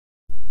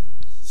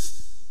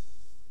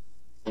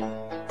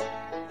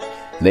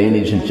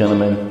Ladies and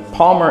gentlemen,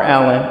 Palmer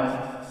Allen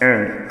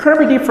and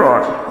Kirby the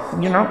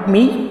Frog. You know,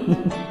 me.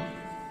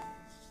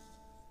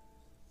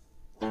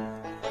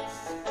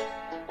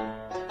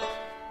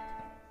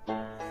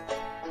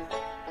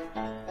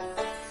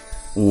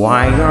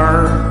 Why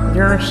are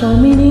there so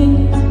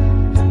many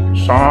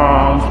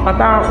songs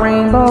about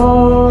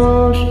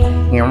rainbows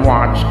and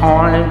what's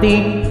on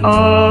the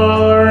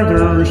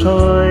other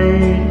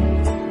side?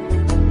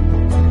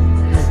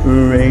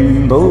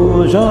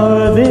 Rainbows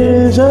are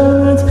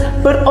visions,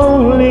 but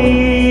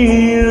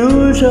only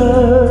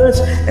illusions,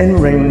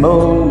 and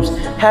rainbows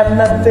have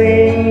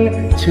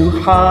nothing to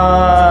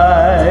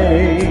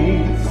hide.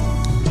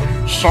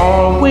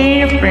 So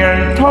we've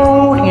been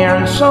told,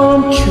 and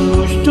some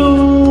choose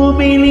to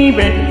believe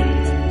it.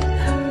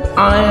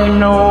 I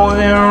know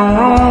there are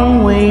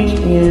wrong ways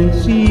in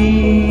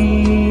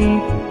see.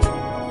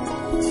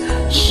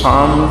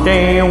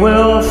 Someday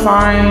we'll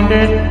find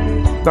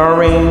it, the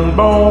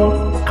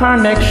rainbow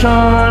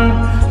connection,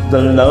 the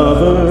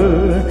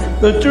lover,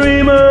 the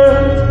dreamer,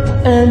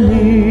 and me.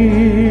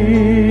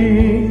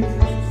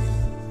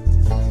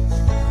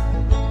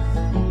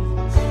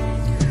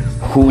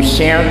 Who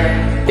said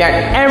that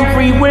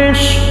every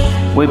wish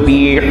would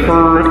be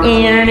heard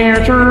and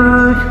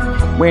answered?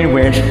 We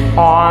wish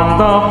on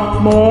the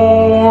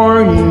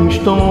morning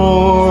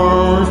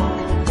star.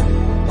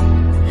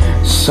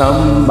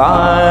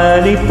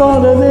 Somebody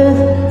thought of it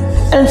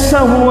and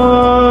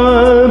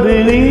someone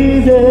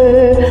believed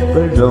it,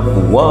 but look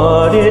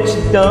what it's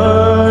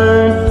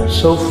done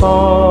so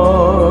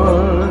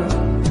far.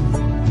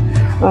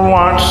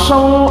 What's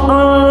so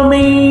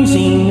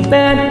amazing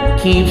that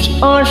keeps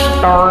us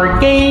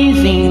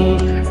stargazing?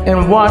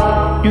 And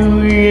what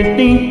do you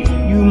think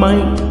you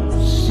might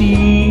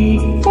see?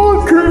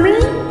 Oh, Kirby?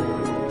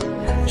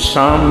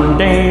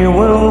 Someday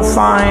we'll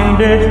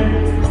find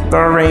it,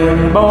 the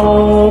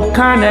rainbow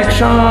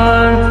connection,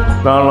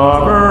 the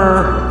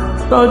lover,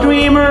 the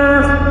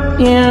dreamer,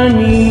 and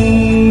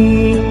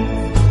me.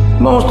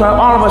 Most of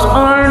all of us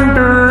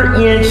under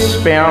its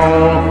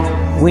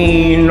spell.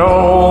 We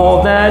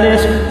know that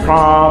it's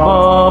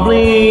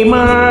probably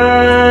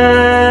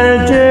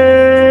magic.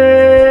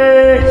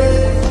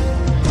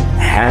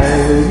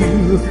 Have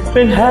you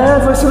been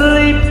half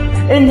asleep,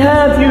 and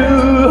have you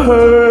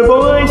heard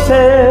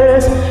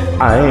voices?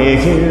 I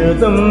hear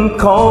them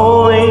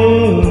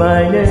calling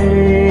my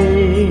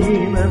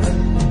name.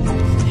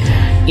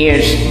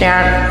 Is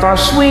that the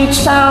sweet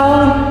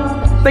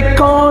sound that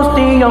calls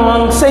the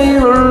young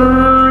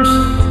sailors?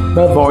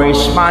 The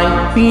voice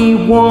might be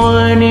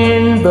one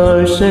and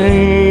the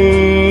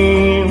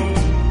same.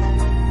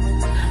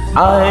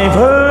 I've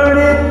heard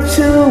it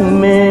too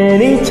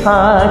many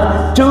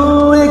times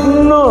to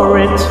ignore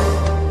it.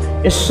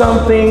 It's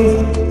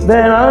something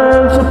that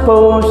I'm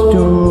supposed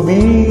to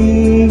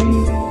be.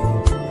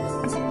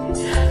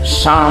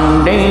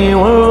 Someday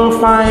we'll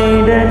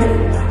find it,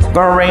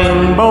 the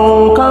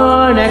rainbow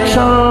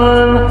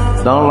connection,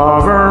 the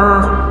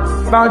lover,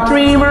 the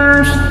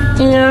dreamers,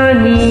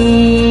 and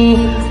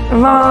me.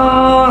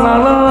 La la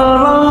la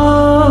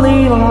la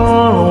lee, la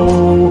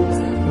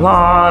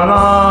la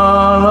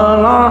la la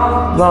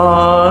la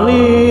la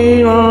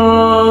lee, la.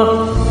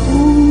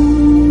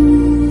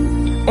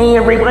 Hey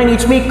everybody,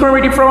 it's me,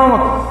 Kermit the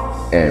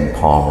Frog and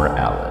Palmer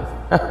Allen.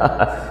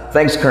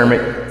 Thanks,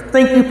 Kermit.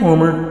 Thank you,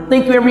 Palmer.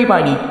 Thank you,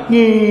 everybody.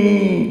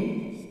 Yay!